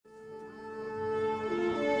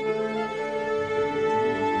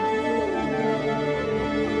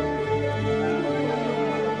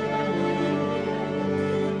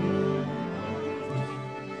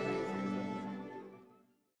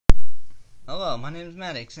Hello, my name is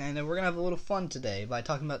Maddox, and we're gonna have a little fun today by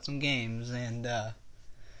talking about some games and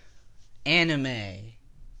anime,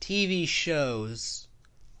 TV shows,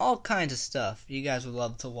 all kinds of stuff you guys would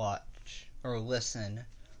love to watch, or listen,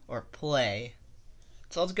 or play.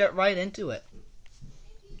 So let's get right into it.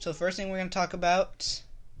 So first thing we're gonna talk about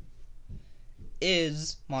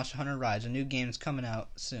is Monster Hunter Rise. A new game is coming out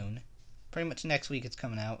soon. Pretty much next week it's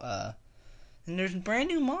coming out. And there's brand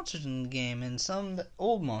new monsters in the game, and some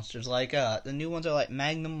old monsters, like, the new ones are like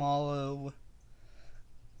Magnum Mallow,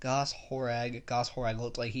 Goss Horag. Goss Horag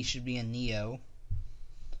looks like he should be a Neo.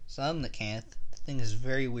 Some that can't. The thing is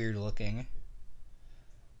very weird looking.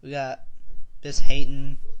 We got Bis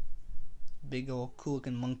Hayton, big old cool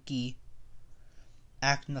looking monkey.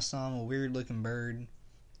 Aknasam, a weird looking bird.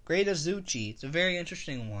 Great Azuchi, it's a very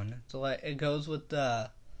interesting one. So like it goes with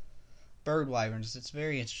the bird wyverns. It's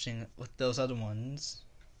very interesting with those other ones.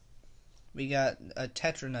 We got a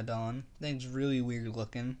Tetranodon. Thing's really weird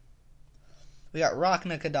looking. We got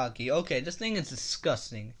Rachna Kadaki. Okay, this thing is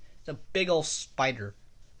disgusting. It's a big old spider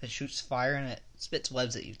that shoots fire and it spits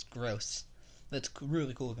webs at you. It's gross. But it's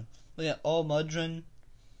really cool looking. We got Almudron.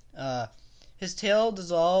 His tail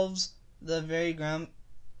dissolves the very ground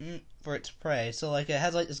for its prey. So like it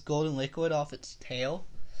has like this golden liquid off its tail.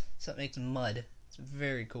 So it makes mud. It's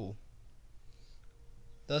very cool.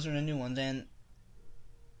 Those are the new ones, and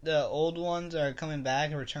the old ones are coming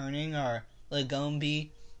back and returning are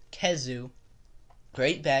Legombi, Kezu,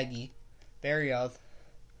 Great Baggy, Barioth,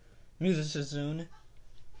 Musasazun,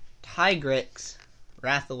 Tigrex,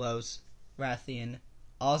 Rathalos, Rathian,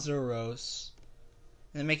 Azuros,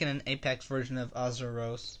 and they're making an Apex version of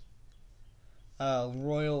Azuros,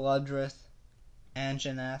 Royal Ludrith,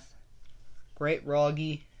 Anjanath, Great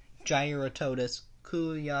Rogi, Gyrototus,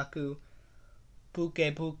 Kuyaku,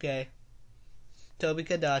 Puke Puke, Tobi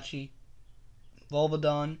Kadachi,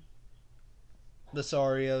 Volvadon,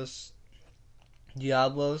 Basarios,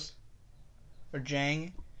 Diablos,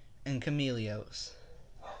 Urjang, and Chameleos.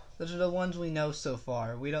 Those are the ones we know so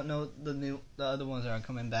far. We don't know the other ones that are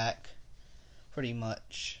coming back, pretty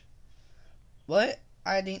much. But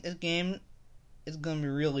I think this game is gonna be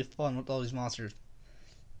really fun with all these monsters.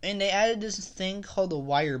 And they added this thing called the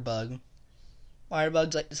Wire Bug.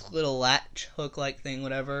 Wirebug's like this little latch hook like thing,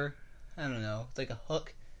 whatever. I don't know. It's like a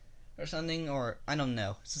hook or something, or I don't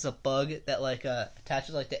know. It's just a bug that like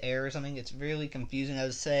attaches like to air or something. It's really confusing, I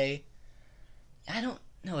would say. I don't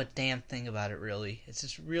know a damn thing about it really. It's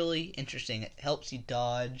just really interesting. It helps you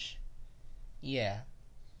dodge. Yeah.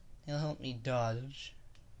 It'll help me dodge.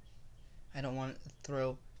 I don't want it to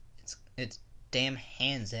throw its damn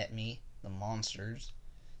hands at me, the monsters.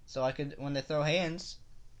 So I could, when they throw hands,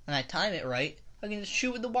 and I time it right, I can just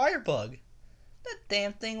shoot with the wire bug. That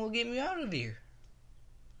damn thing will get me out of here.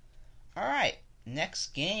 Alright,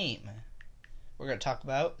 next game we're going to talk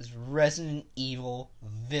about is Resident Evil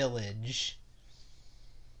Village.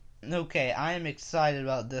 Okay, I am excited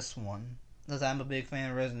about this one, because I'm a big fan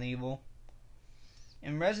of Resident Evil.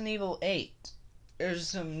 In Resident Evil 8, there's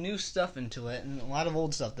some new stuff into it, and a lot of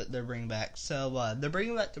old stuff that they're bringing back. So, they're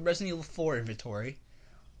bringing back the Resident Evil 4 inventory.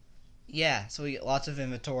 Yeah, so we get lots of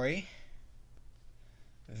inventory.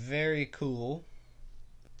 Very cool.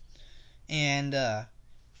 And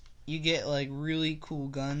you get like really cool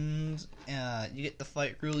guns. You get to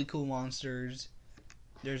fight really cool monsters.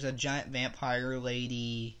 There's a giant vampire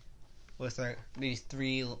lady with these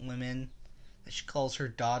 3 women that she calls her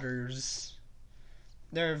daughters.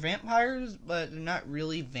 They're vampires, but they're not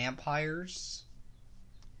really vampires.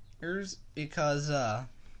 Because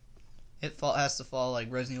it has to follow like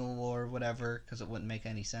Resident Evil lore or whatever, because it wouldn't make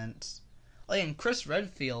any sense. Oh yeah, and Chris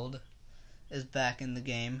Redfield is back in the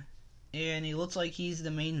game, and he looks like he's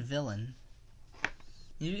the main villain.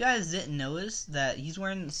 You guys didn't notice that he's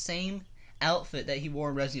wearing the same outfit that he wore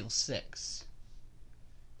in Resident Evil 6.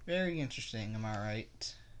 Very interesting, am I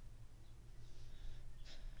right?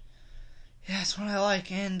 Yeah, that's what I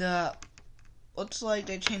like, and looks like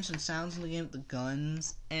they changed some sounds in the game with the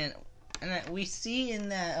guns, and we see in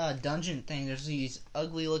that dungeon thing, there's these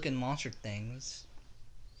ugly looking monster things.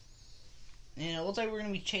 And it looks like we're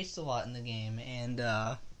going to be chased a lot in the game. And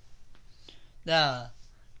the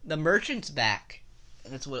merchant's back.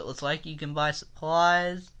 That's what it looks like. You can buy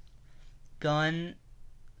supplies, guns,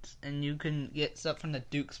 and you can get stuff from the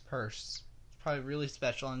Duke's purse. It's probably really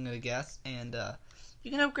special, I'm going to guess. And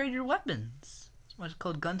you can upgrade your weapons. It's what's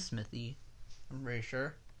called gunsmithy, I'm pretty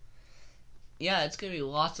sure. Yeah, it's going to be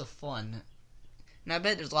lots of fun. And I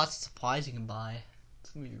bet there's lots of supplies you can buy.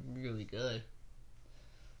 It's going to be really good.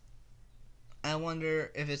 I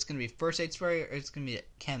wonder if it's going to be first aid spray or it's going to be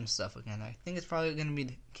chem stuff again. I think it's probably going to be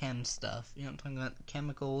the chem stuff. You know what I'm talking about?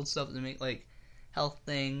 Chemical stuff to make, like, health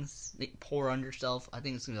things, pour on yourself. I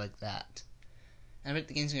think it's gonna be like that. And I think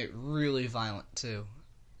the game's gonna get really violent too.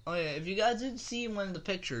 Oh yeah, if you guys didn't see one of the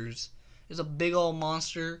pictures, there's a big old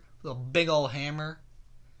monster with a big old hammer.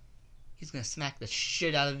 He's gonna smack the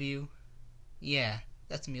shit out of you. Yeah,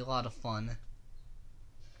 that's gonna be a lot of fun.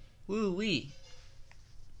 Woo wee.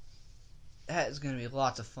 That is gonna be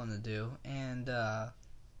lots of fun to do. And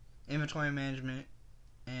inventory management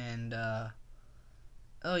and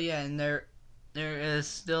oh yeah, and there is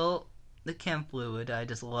still the chem fluid. I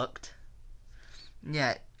just looked.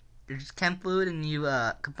 Yeah, there's chem fluid, and you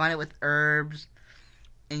combine it with herbs,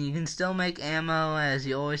 and you can still make ammo as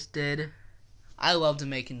you always did. I loved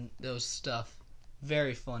making those stuff.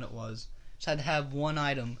 Very fun it was. Just had to have one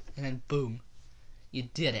item, and then boom, you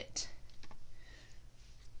did it.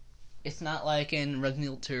 It's not like in Resident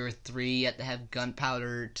Evil 2 or 3, you have to have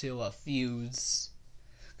gunpowder to fuse.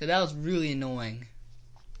 Because that was really annoying.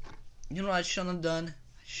 You know what I shouldn't have done?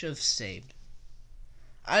 I should have saved.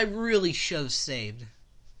 I really should have saved.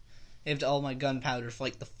 Saved all my gunpowder for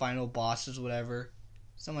like the final bosses, whatever.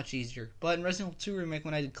 So much easier. But in Resident Evil 2 Remake,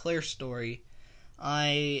 when I did Claire's story,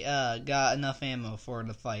 I got enough ammo for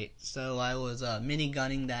the fight. So I was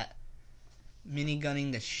minigunning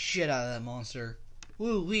the shit out of that monster.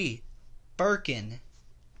 Woo wee. Birkin.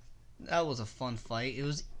 That was a fun fight. It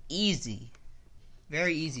was easy.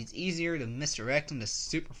 Very easy. It's easier to misdirect him to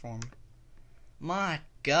super form. My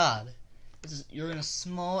god. You're in a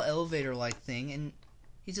small elevator-like thing, and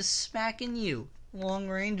he's just smacking you. Long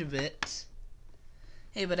range of it.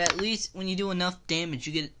 Hey, but at least when you do enough damage,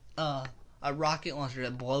 you get a rocket launcher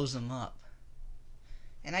that blows him up.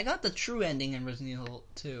 And I got the true ending in Resident Evil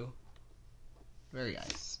 2. Very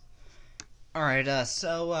nice. Alright,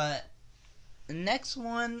 so, the next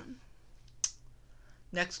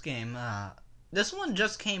game, this one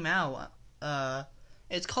just came out,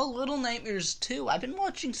 it's called Little Nightmares 2. I've been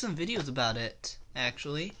watching some videos about it,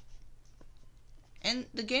 actually, and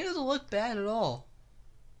the game doesn't look bad at all.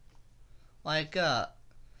 Like, I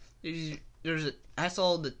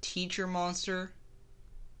saw the teacher monster.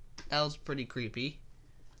 That was pretty creepy.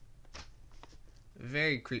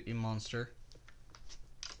 Very creepy monster.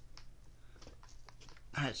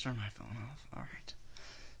 Let's turn my phone off. Alright.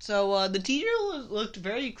 So, the teacher looked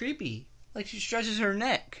very creepy. Like she stretches her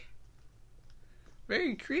neck.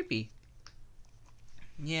 Very creepy.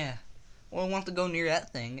 Yeah. Well, I want to go near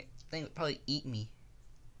that thing. That thing would probably eat me.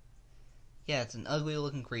 Yeah, it's an ugly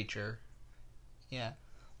looking creature. Yeah.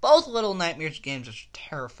 Both Little Nightmares games are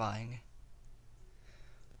terrifying.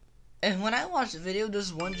 And when I watched the video,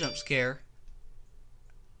 there's one jump scare.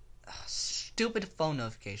 Stupid phone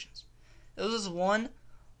notifications. There was this one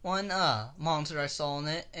monster I saw in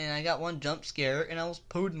it, and I got one jump scare, and I almost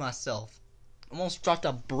pooed myself. Almost dropped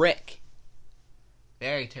a brick.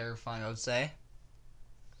 Very terrifying, I would say.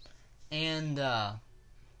 And,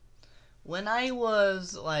 when I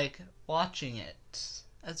was, like, watching it,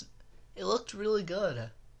 it looked really good.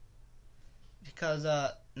 Because,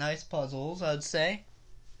 nice puzzles, I would say.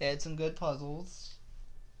 They had some good puzzles.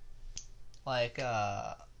 Like,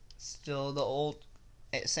 still the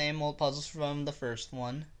same old puzzles from the first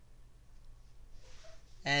one.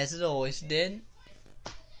 As it always did.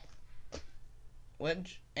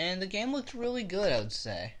 And the game looked really good, I would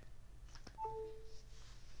say.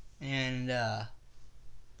 And,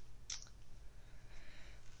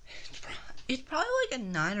 it's probably like a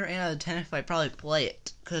 9 or 8 out of 10 if I probably play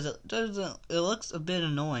it. Because it looks a bit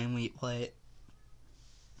annoying when you play it.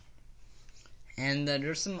 And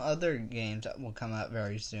there's some other games that will come out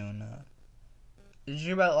very soon. Did you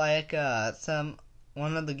hear about like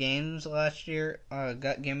one of the games last year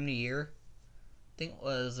got Game of the Year? I think it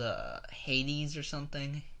was Hades or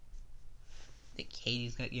something. I think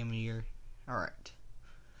Hades got Game of the Year. Alright.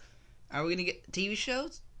 Are we gonna get TV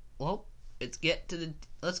shows? Well, let's get to the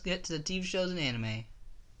TV shows and anime.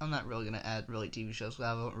 I'm not really gonna add really TV shows because I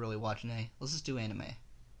haven't really watched any. Let's just do anime.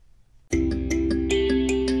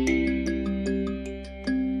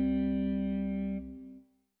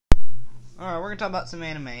 Alright, we're gonna talk about some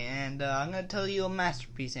anime, and I'm gonna tell you a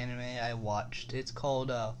masterpiece anime I watched. It's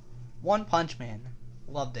called One Punch Man.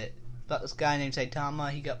 Loved it. About this guy named Saitama.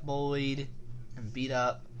 He got bullied and beat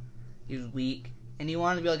up. He was weak, and he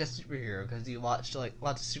wanted to be like a superhero because he watched like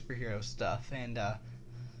lots of superhero stuff. And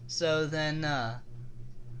so then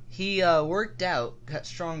he worked out, got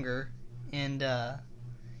stronger, and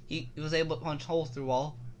he was able to punch holes through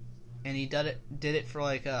wall. And he did it for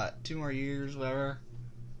like 2 more years, whatever.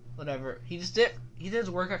 He did his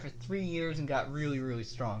workout for 3 years and got really, really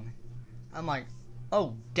strong. I'm like,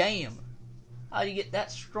 oh damn, how do you get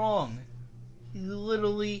that strong? He's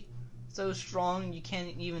literally So strong you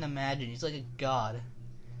can't even imagine. He's like a god.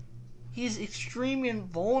 He's extremely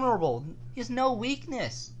invulnerable. He has no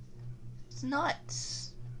weakness. It's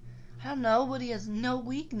nuts. I don't know, but he has no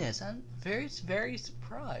weakness. I'm very, very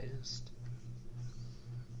surprised.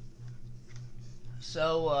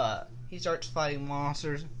 So, he starts fighting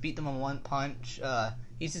monsters, beat them on one punch.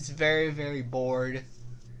 He's just very, very bored.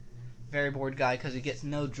 Very bored guy because he gets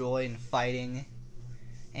no joy in fighting.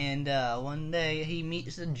 And one day he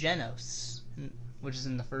meets Genos, which is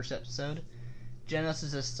in the first episode. Genos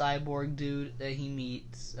is a cyborg dude that he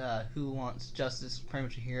meets who wants justice, pretty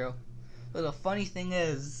much a hero. But the funny thing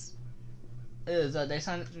is they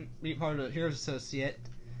signed up to be part of the Heroes Associate.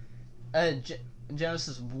 Genos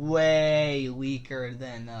is way weaker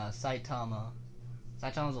than Saitama.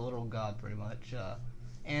 Saitama's a little god, pretty much.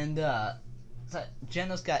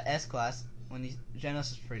 Genos got S class.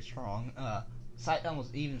 Genos is pretty strong. Saitama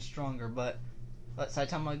was even stronger, but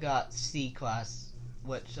Saitama got C class,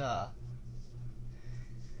 which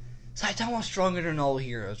Saitama was stronger than all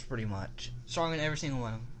heroes, pretty much. Stronger than every single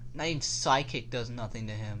one of them. Not even Psychic does nothing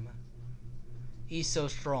to him. He's so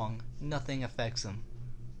strong, nothing affects him.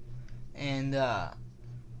 And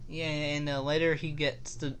later he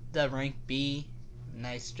gets the rank B.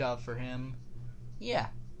 Nice job for him. Yeah.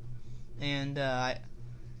 And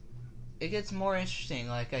it gets more interesting.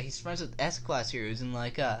 Like he's friends with S class heroes, and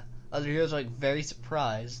other heroes are like very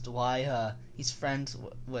surprised why he's friends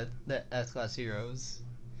with the S class heroes.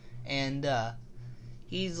 And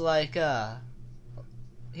he's like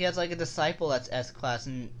he has like a disciple that's S class,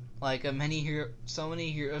 and so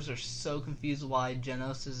many heroes are so confused why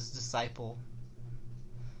Genos is his disciple.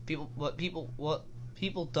 What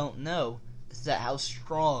people don't know is that how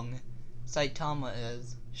strong Saitama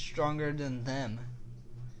is, stronger than them.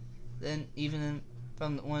 Then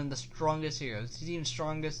from one of the strongest heroes, he's even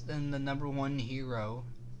strongest than the #1 hero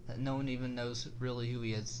that no one even knows really who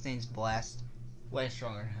he is. His name's Blast. Way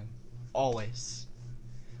stronger than him, always.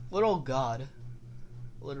 Little god,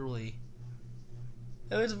 literally.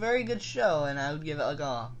 It was a very good show, and I would give it like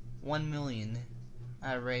a 1 million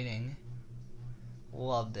rating.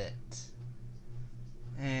 Loved it.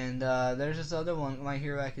 And there's this other one, My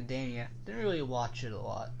Hero Academia. Didn't really watch it a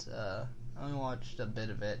lot. I only watched a bit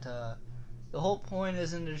of it. The whole point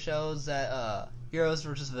is in the show is that heroes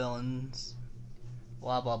versus villains.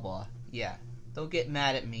 Blah blah blah. Yeah. Don't get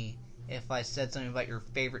mad at me if I said something about your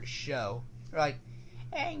favorite show. You're like,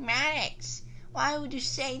 hey Maddox, why would you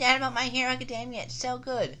say that about My Hero Academia? It's so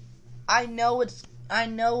good. I know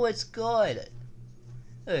it's good.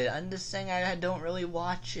 Good. I'm just saying I don't really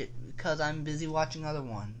watch it because I'm busy watching other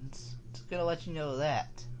ones. Just gonna let you know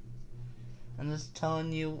that. I'm just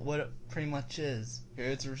telling you what it pretty much is.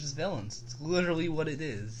 Heroes versus villains. It's literally what it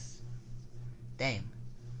is. Damn.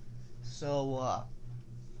 So,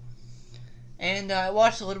 and I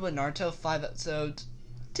watched a little bit of Naruto, 5 episodes.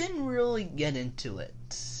 Didn't really get into it.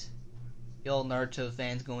 The old Naruto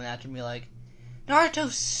fans going after me like,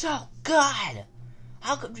 Naruto's so good!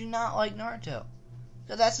 How could you not like Naruto?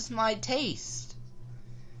 Because that's just my taste.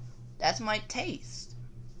 That's my taste.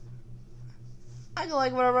 I can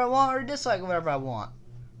like whatever I want or dislike whatever I want.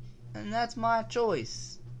 And that's my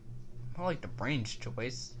choice. I like the brain's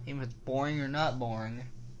choice, even if it's boring or not boring.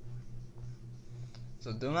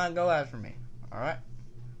 So do not go after me, alright?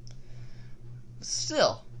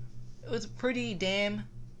 Still, it was a pretty damn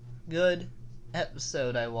good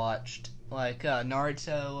episode I watched.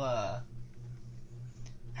 Naruto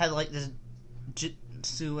had like this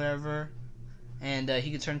jutsu, whatever, and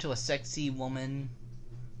he could turn into a sexy woman.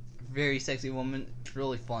 Very sexy woman. It's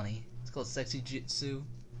really funny. It's called Sexy Jutsu.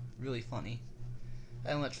 Really funny.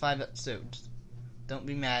 I watched 5 episodes. Don't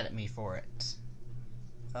be mad at me for it.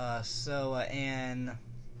 And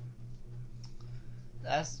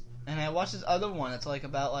I watched this other one. It's like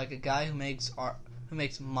about like a guy who makes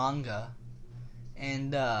manga,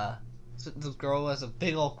 and so the girl has a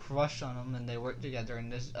big old crush on him, and they work together. And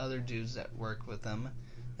there's other dudes that work with them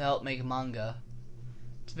to help make manga.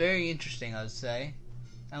 It's very interesting, I would say.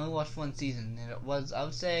 I only watched 1 season, and I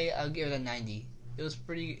would say I would give it a 90. It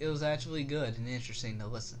was actually good and interesting to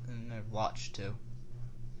listen and watch too.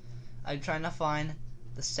 I'm trying to find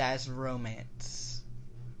the saddest romance,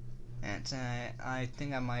 and I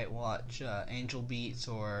think I might watch Angel Beats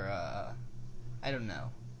or I don't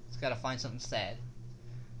know. Just gotta find something sad.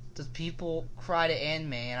 Does people cry to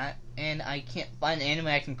anime, and I can't find anime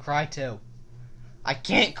I can cry to. I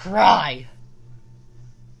can't cry.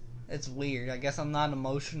 It's weird. I guess I'm not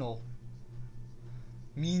emotional.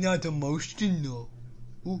 Me not emotional.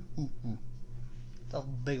 Ooh, ooh, ooh. That's a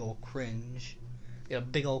big old cringe. Got a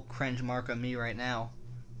big old cringe mark on me right now.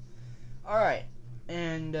 Alright.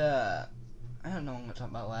 And I don't know what I'm going to talk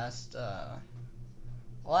about last.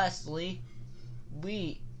 Lastly,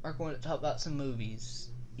 we are going to talk about some movies.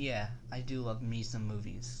 Yeah, I do love me some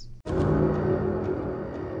movies.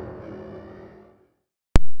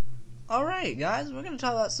 Alright, guys, we're going to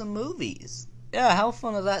talk about some movies. Yeah, how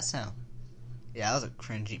fun does that sound? Yeah, that was a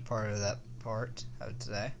cringy part of that part, I would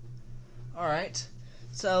say. Alright,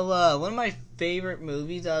 so one of my favorite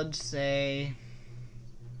movies, I would say,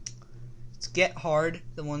 it's Get Hard,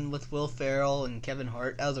 the one with Will Ferrell and Kevin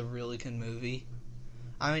Hart. That was a really good movie.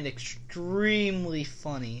 I mean, extremely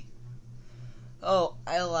funny. Oh,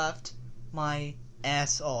 I laughed my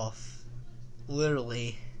ass off.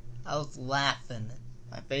 Literally. I was laughing.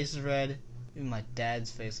 My face was red. Even my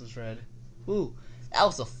dad's face was red. Ooh, that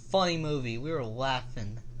was a funny movie. We were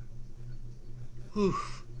laughing. Whew.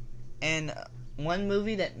 And one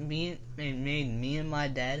movie that made me and my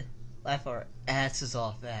dad laugh our asses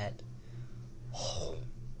off at. Oh,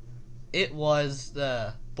 it was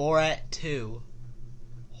the Borat 2.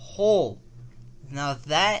 Oh, now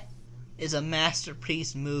that is a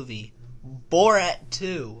masterpiece movie. Borat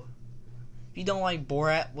 2. If you don't like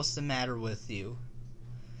Borat, what's the matter with you?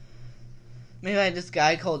 Maybe like this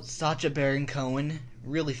guy called Sacha Baron Cohen.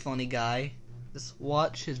 Really funny guy. Just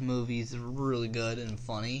watch his movies. They're really good and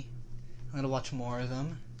funny. I'm gonna watch more of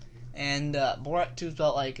them. And Borat 2 is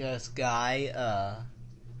about like this guy.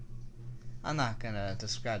 I'm not gonna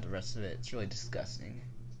describe the rest of it. It's really disgusting.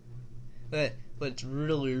 But it's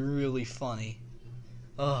really, really funny.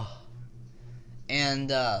 Ugh.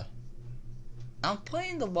 And I'm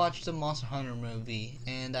planning to watch the Monster Hunter movie,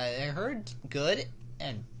 and I heard it's good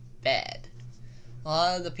and bad. A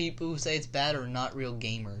lot of the people who say it's bad are not real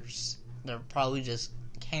gamers. They're probably just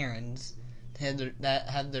Karens that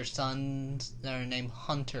have their sons that are named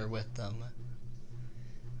Hunter with them.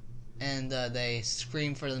 And they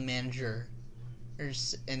scream for the manager.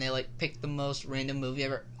 And they like pick the most random movie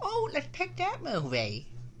ever. Oh, let's pick that movie.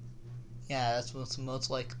 Yeah, that's what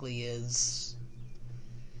most likely is.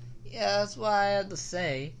 Yeah, that's why I had to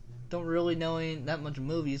say. Don't really know that much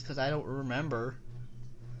movies because I don't remember.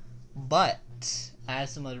 But I have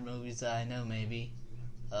some other movies that I know maybe.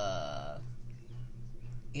 Yeah,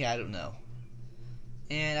 I don't know.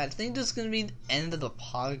 And I think this is going to be the end of the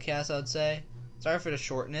podcast, I would say. Sorry for the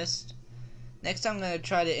shortness. Next time I'm going to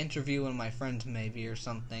try to interview one of my friends maybe or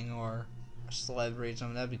something, or a celebrity or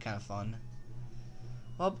something. That'd be kind of fun.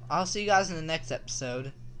 Well, I'll see you guys in the next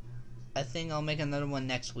episode. I think I'll make another one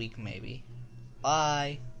next week maybe.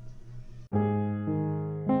 Bye.